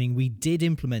contract signing. We did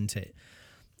implement it,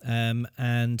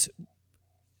 and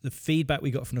the feedback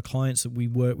we got from the clients that we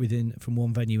work with from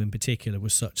one venue in particular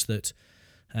was such that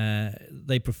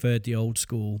they preferred the old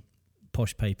school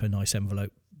posh paper, nice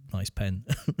envelope, nice pen.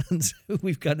 And so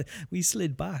we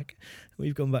slid back.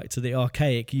 We've gone back to the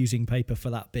archaic using paper for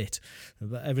that bit.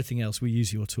 But everything else, we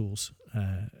use your tools.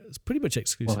 It's pretty much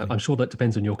exclusive. Well, I'm sure that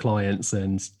depends on your clients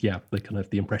and the kind of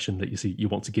the impression that you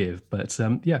want to give. But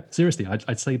seriously,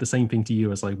 I'd say the same thing to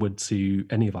you as I would to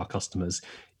any of our customers.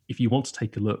 If you want to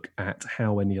take a look at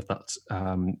how any of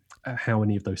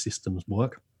those systems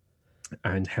work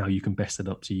and how you can best set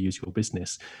up to use your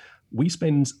business, we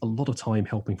spend a lot of time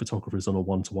helping photographers on a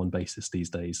one-to-one basis these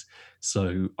days.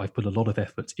 So I've put a lot of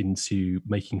effort into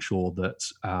making sure that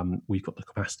we've got the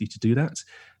capacity to do that.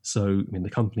 So the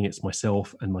company, it's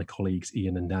myself and my colleagues,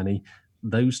 Ian and Danny.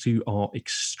 Those two are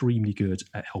extremely good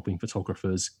at helping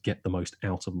photographers get the most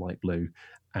out of Lightblue.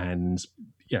 And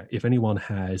if anyone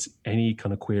has any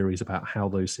kind of queries about how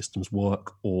those systems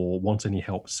work or want any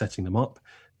help setting them up,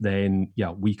 then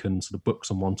we can sort of book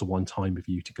some one-to-one time with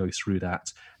you to go through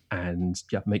that and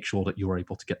make sure that you're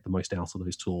able to get the most out of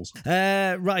those tools.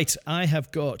 Right, I have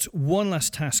got one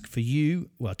last task for you.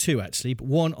 Well, two actually, but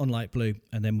one on Lightblue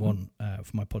and then one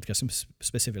for my podcast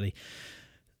specifically.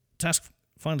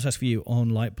 Final task for you on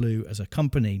Lightblue as a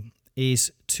company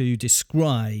is to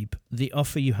describe the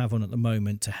offer you have on at the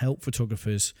moment to help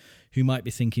photographers who might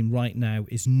be thinking right now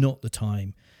is not the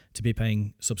time to be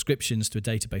paying subscriptions to a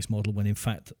database model when in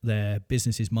fact their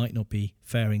businesses might not be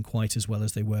faring quite as well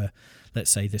as they were,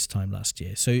 let's say, this time last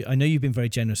year. So I know you've been very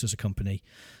generous as a company.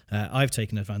 I've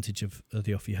taken advantage of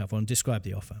the offer you have on. Describe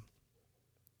the offer.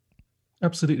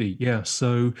 Absolutely, yeah.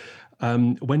 So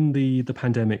when the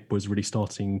pandemic was really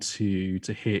starting to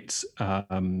hit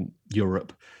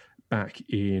Europe back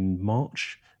in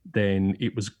March, then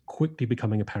it was quickly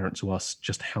becoming apparent to us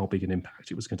just how big an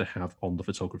impact it was going to have on the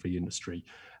photography industry.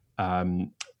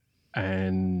 And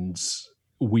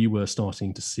we were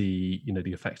starting to see,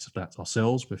 the effects of that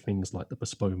ourselves with things like the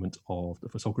postponement of the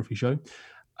photography show.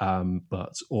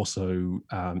 But also,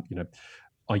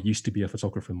 I used to be a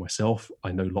photographer myself.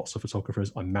 I know lots of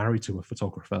photographers. I'm married to a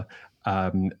photographer.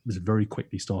 Was very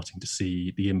quickly starting to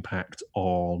see the impact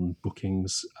on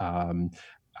bookings,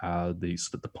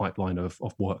 the pipeline of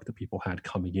work that people had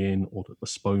coming in, or the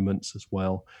postponements as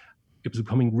well. It was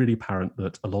becoming really apparent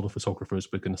that a lot of photographers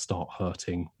were going to start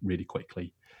hurting really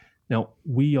quickly. Now,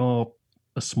 we are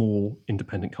a small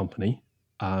independent company.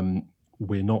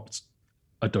 We're not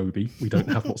Adobe. We don't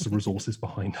have lots of resources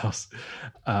behind us.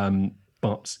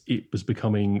 But it was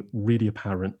becoming really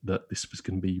apparent that this was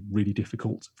going to be really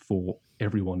difficult for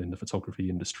everyone in the photography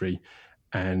industry.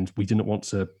 And we didn't want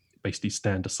to basically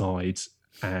stand aside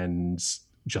and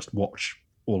just watch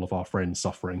all of our friends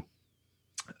suffering.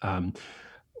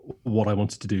 What I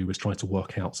wanted to do was try to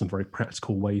work out some very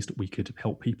practical ways that we could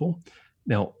help people.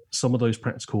 Now, some of those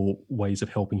practical ways of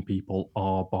helping people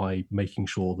are by making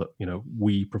sure that,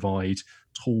 we provide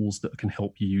tools that can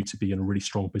help you to be in a really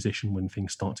strong position when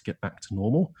things start to get back to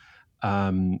normal.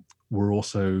 We're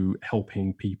also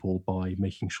helping people by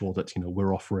making sure that,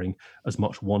 we're offering as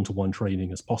much one-to-one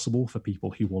training as possible for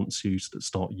people who want to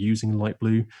start using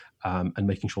Lightblue, and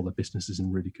making sure their business is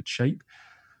in really good shape.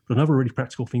 But another really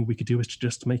practical thing we could do is to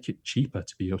just make it cheaper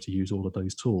to be able to use all of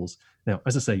those tools. Now,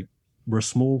 as I say, we're a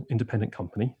small independent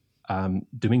company.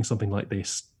 Doing something like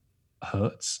this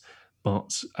hurts,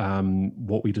 but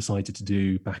what we decided to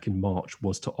do back in March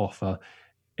was to offer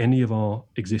any of our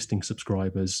existing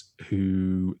subscribers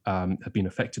who have been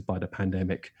affected by the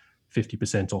pandemic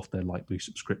 50% off their Lightblue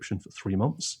subscription for 3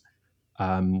 months.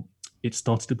 It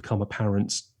started to become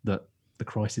apparent that the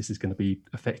crisis is going to be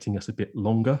affecting us a bit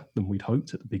longer than we'd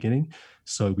hoped at the beginning.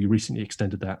 So we recently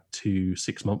extended that to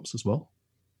 6 months as well.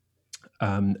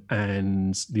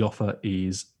 And the offer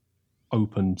is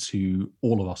open to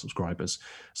all of our subscribers.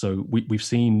 So we've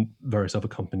seen various other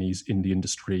companies in the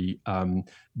industry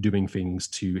doing things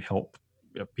to help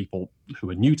people who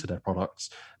are new to their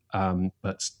products.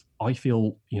 But I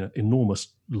feel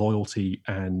enormous loyalty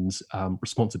and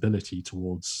responsibility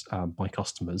towards my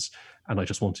customers, and I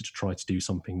just wanted to try to do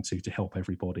something to help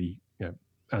everybody,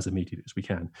 as immediate as we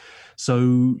can.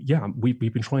 So yeah, we've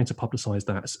been trying to publicize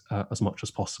that as much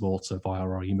as possible, so via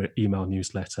our email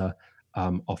newsletter,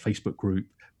 our Facebook group,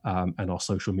 and our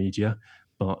social media.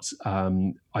 But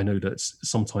I know that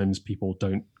sometimes people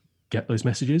don't get those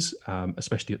messages,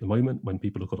 especially at the moment when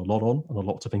people have got a lot on and a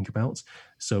lot to think about.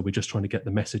 So we're just trying to get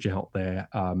the message out there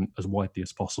as widely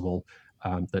as possible,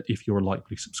 that if you're a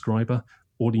Lightblue subscriber,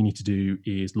 all you need to do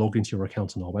is log into your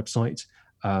account on our website.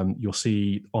 You'll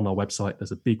see on our website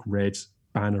there's a big red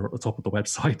banner at the top of the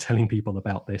website telling people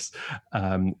about this.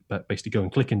 But basically go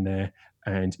and click in there,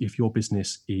 and if your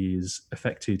business is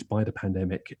affected by the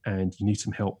pandemic and you need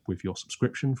some help with your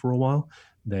subscription for a while,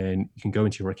 then you can go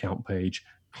into your account page,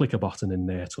 click a button in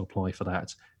there to apply for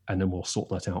that, and then we'll sort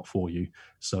that out for you.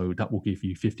 So that will give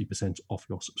you 50% off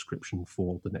your subscription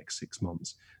for the next 6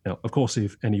 months. Now, of course,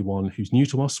 if anyone who's new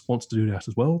to us wants to do that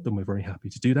as well, then we're very happy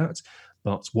to do that.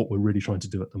 But what we're really trying to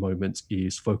do at the moment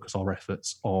is focus our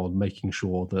efforts on making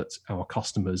sure that our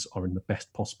customers are in the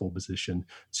best possible position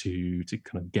to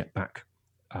kind of get back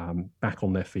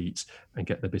on their feet and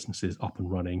get their businesses up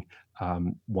and running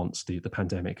once the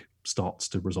pandemic starts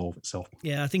to resolve itself.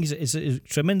 Yeah, I think it's a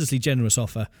tremendously generous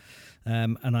offer.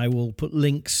 And I will put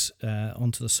links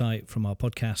onto the site from our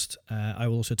podcast. I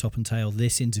will also top and tail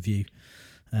this interview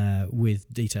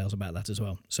with details about that as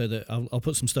well. So that I'll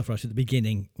put some stuff right at the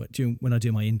beginning when I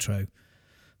do my intro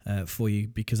for you,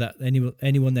 because that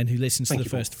anyone then who listens to the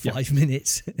first 5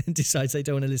 minutes and decides they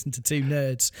don't want to listen to two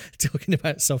nerds talking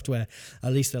about software,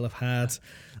 at least they'll have had.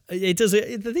 It does.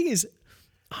 The thing is,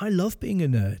 I love being a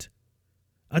nerd.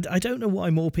 I don't know why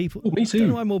more people. Me too. I don't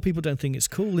know why more people don't think it's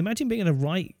cool. Imagine being able to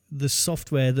write the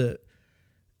software that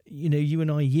you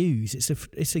and I use.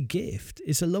 It's a gift.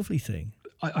 It's a lovely thing.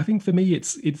 I think for me,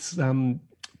 it's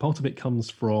part of it comes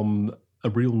from a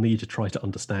real need to try to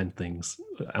understand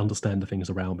the things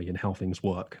around me and how things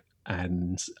work.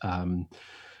 And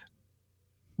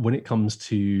when it comes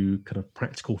to kind of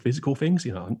practical physical things,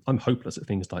 I'm hopeless at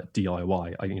things like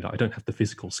DIY. I don't have the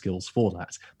physical skills for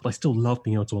that, but I still love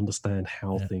being able to understand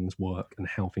how things work and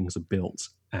how things are built.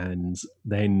 And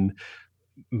then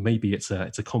maybe it's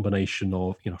a combination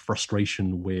of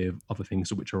frustration with other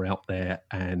things which are out there,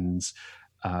 and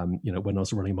when I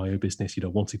was running my own business,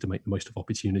 wanting to make the most of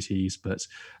opportunities, but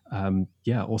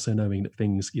also knowing that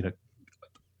things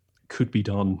could be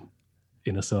done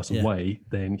in a certain way,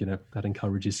 then that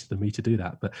encourages me to do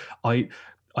that. But I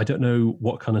don't know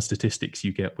what kind of statistics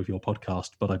you get with your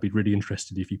podcast, but I'd be really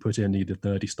interested if you put any of the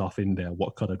nerdy stuff in there,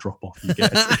 what kind of drop off you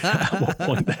get at what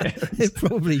point there. It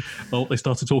probably. Well, they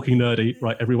started talking nerdy,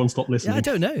 right? Everyone stopped listening. Yeah, I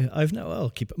don't know.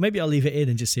 I'll keep. Maybe I'll leave it in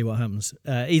and just see what happens.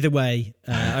 Either way,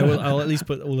 I'll at least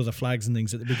put all of the flags and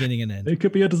things at the beginning and end. It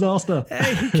could be a disaster.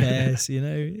 Hey, who cares?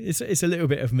 It's a little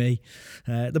bit of me.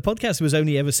 The podcast was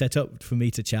only ever set up for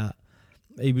me to chat.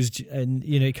 It was, and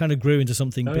it kind of grew into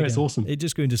something bigger. It's awesome. It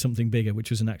just grew into something bigger, which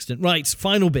was an accident. Right,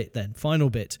 final bit.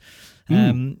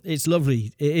 It's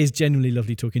lovely. It is genuinely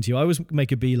lovely talking to you. I always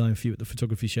make a beeline for you at the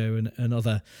photography show and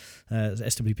other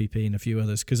SWPP and a few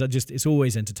others, because it's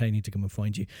always entertaining to come and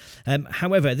find you.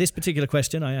 However, this particular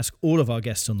question I ask all of our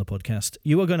guests on the podcast.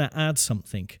 You are going to add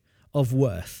something of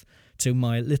worth to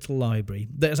my little library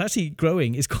that's actually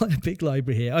growing. It's quite a big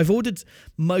library here. I've ordered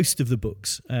most of the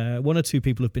books. One or two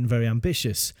people have been very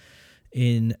ambitious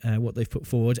in what they've put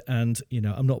forward, and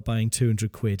I'm not buying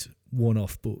 200 quid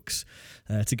one-off books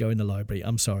to go in the library.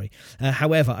 I'm sorry.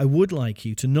 However, I would like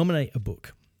you to nominate a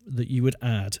book that you would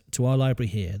add to our library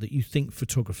here that you think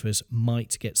photographers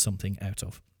might get something out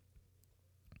of.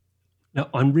 Now,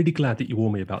 I'm really glad that you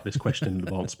warned me about this question in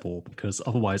advance, Paul, because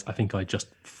otherwise I think I'd just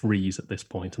freeze at this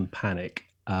point and panic.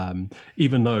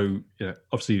 Even though,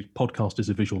 obviously, podcast is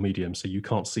a visual medium, so you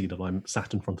can't see that I'm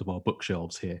sat in front of our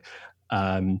bookshelves here.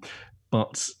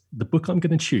 But the book I'm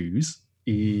going to choose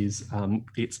is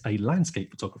it's a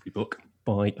landscape photography book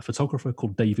by a photographer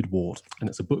called David Ward, and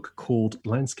it's a book called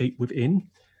Landscape Within.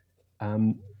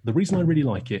 The reason I really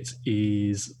like it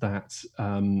is that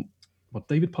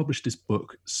David published this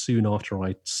book soon after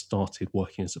I started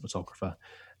working as a photographer,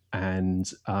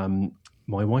 and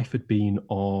my wife had been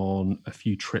on a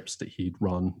few trips that he'd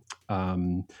run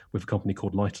with a company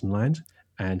called Light and Land,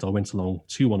 and I went along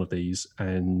to one of these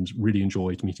and really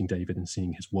enjoyed meeting David and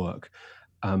seeing his work.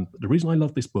 The reason I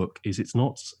love this book is it's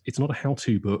not a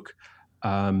how-to book.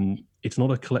 It's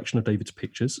not a collection of David's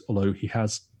pictures, although he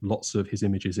has lots of his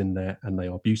images in there and they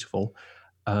are beautiful.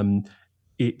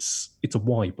 It's a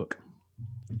why book.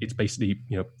 It's basically,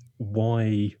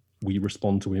 why we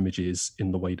respond to images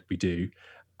in the way that we do,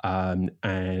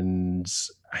 and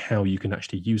how you can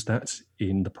actually use that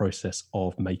in the process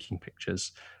of making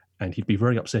pictures. And he'd be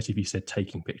very upset if you said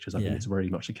taking pictures. I think it's very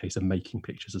much a case of making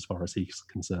pictures as far as he's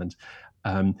concerned.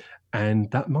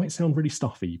 And that might sound really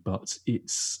stuffy, but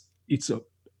it's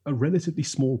a relatively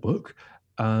small book.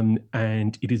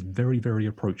 And it is very, very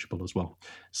approachable as well.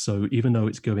 So even though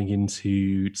it's going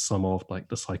into some of like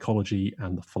the psychology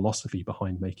and the philosophy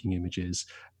behind making images,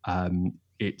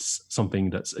 it's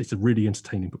something it's a really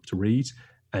entertaining book to read,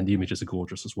 and the images are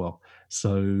gorgeous as well.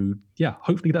 So yeah,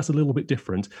 hopefully that's a little bit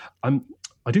different.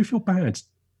 I do feel bad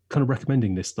kind of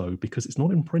recommending this though, because it's not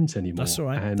in print anymore. That's all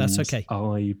right. And that's okay.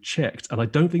 I checked, and I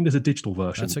don't think there's a digital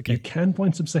version. That's okay. You can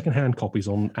find some secondhand copies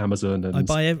on Amazon and I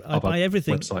buy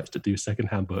everything. websites to do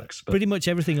secondhand books. But pretty much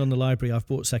everything on the library I've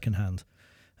bought secondhand.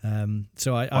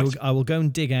 So I will go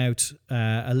and dig out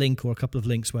a link or a couple of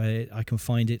links where I can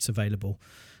find it's available.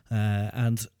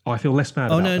 And I feel less bad.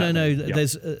 No. Yeah.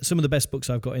 There's some of the best books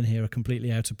I've got in here are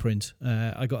completely out of print.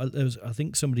 I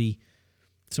think somebody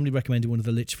recommended one of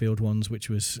the Litchfield ones, which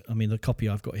was, I mean, the copy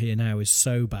I've got here now is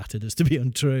so battered as to be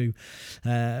untrue.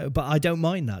 But I don't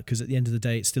mind that, because at the end of the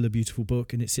day, it's still a beautiful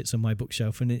book and it sits on my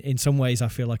bookshelf. And in some ways, I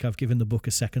feel like I've given the book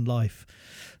a second life.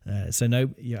 So no,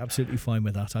 you're absolutely fine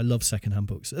with that. I love secondhand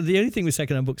books. The only thing with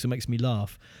secondhand books that makes me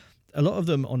laugh, a lot of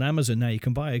them on Amazon now, you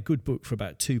can buy a good book for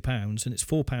about £2 and it's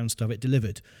 £4 to have it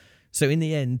delivered. So in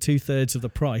the end, 2/3 of the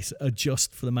price are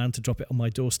just for the man to drop it on my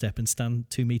doorstep and stand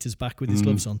 2 meters back with his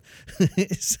gloves on.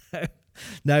 So,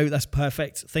 no, that's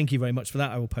perfect. Thank you very much for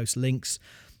that. I will post links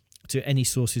to any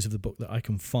sources of the book that I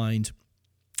can find,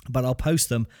 but I'll post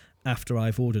them after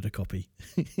I've ordered a copy,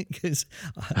 because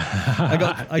I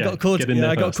got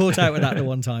caught out with that the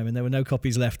one time, and there were no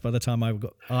copies left by the time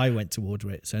I went to order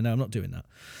it. So no, I'm not doing that.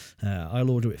 I'll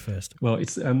order it first. Well,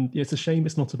 it's a shame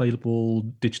it's not available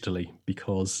digitally,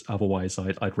 because otherwise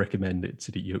I'd recommend it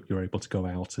so that you're able to go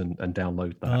out and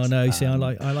download that. Oh no, see, I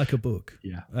like a book.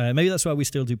 Yeah, maybe that's why we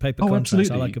still do paper contracts.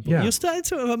 Absolutely. I like a book. Yeah. You're starting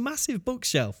to have a massive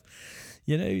bookshelf.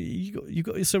 You know,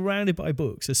 you're surrounded by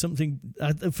books. There's something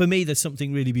for me. There's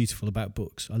something really beautiful about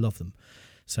books. I love them.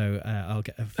 So I'll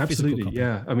get a physical copy.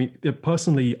 Yeah. I mean,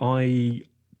 personally, I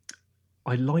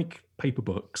like paper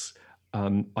books.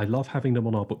 I love having them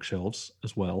on our bookshelves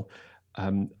as well.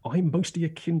 I'm mostly a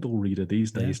Kindle reader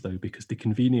these days, though, because the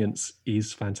convenience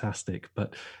is fantastic,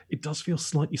 but it does feel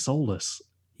slightly soulless.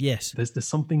 Yes, there's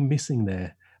something missing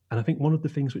there, and I think one of the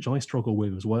things which I struggle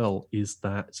with as well is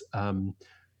that.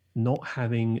 Not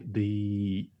having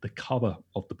the cover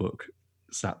of the book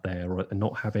sat there, and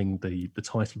not having the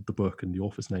title of the book and the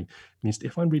author's name means that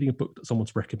if I'm reading a book that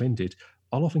someone's recommended,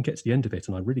 I'll often get to the end of it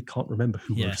and I really can't remember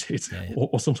who wrote it,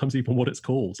 or sometimes even what it's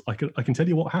called. I can tell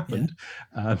you what happened.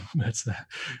 My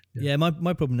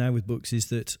problem now with books is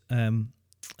that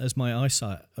as my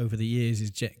eyesight over the years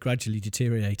is gradually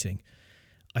deteriorating,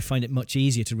 I find it much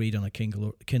easier to read on a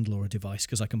Kindle or a device,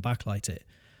 because I can backlight it,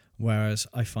 whereas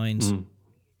I find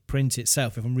print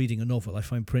itself, if I'm reading a novel, I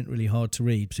find print really hard to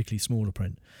read, particularly smaller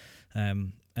print.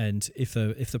 And if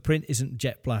the print isn't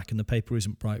jet black and the paper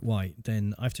isn't bright white,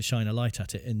 then I have to shine a light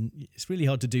at it, and it's really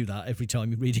hard to do that every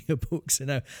time you're reading a book. So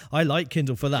no, I like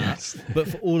Kindle for that, but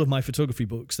for all of my photography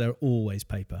books, they're always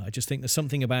paper. I just think there's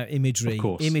something about imagery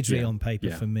on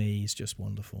paper for me is just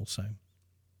wonderful. So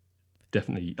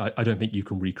definitely, I don't think you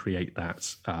can recreate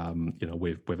that,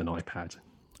 with an iPad.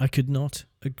 I could not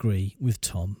agree with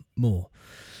Tom more.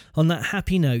 On that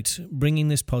happy note, bringing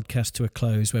this podcast to a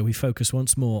close, where we focus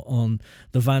once more on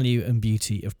the value and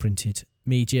beauty of printed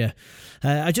media.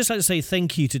 I'd just like to say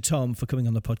thank you to Tom for coming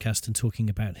on the podcast and talking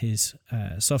about his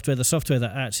software, the software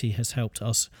that actually has helped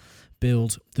us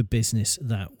build the business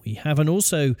that we have, and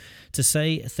also to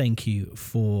say thank you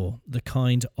for the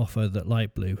kind offer that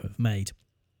Lightblue have made.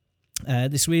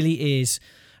 This really is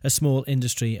a small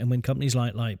industry, and when companies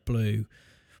like Lightblue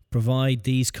provide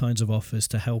these kinds of offers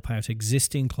to help out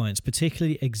existing clients,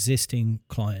 particularly existing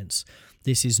clients,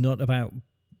 this is not about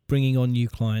bringing on new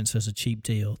clients as a cheap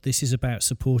deal. This is about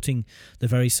supporting the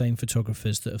very same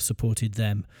photographers that have supported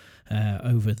them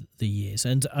over the years.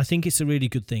 And I think it's a really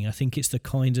good thing. I think it's the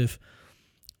kind of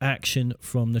action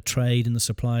from the trade and the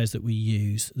suppliers that we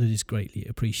use that is greatly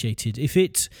appreciated. If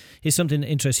it is something that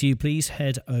interests you, please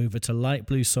head over to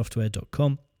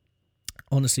lightbluesoftware.com.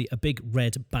 Honestly, a big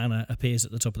red banner appears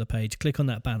at the top of the page. Click on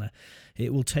that banner.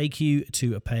 It will take you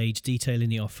to a page detailing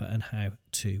the offer and how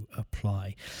to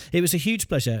apply. It was a huge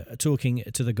pleasure talking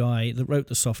to the guy that wrote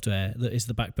the software that is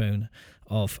the backbone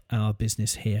of our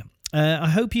business here. I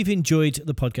hope you've enjoyed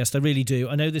the podcast. I really do.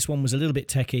 I know this one was a little bit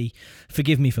techie.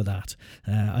 Forgive me for that.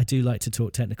 I do like to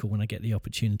talk technical when I get the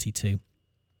opportunity to.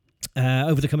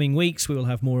 Over the coming weeks, we will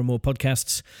have more and more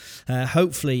podcasts.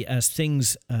 Hopefully, as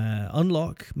things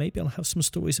unlock, maybe I'll have some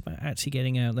stories about actually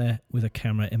getting out there with a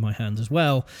camera in my hand as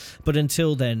well. But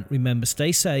until then, remember,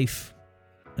 stay safe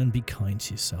and be kind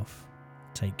to yourself.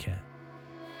 Take care.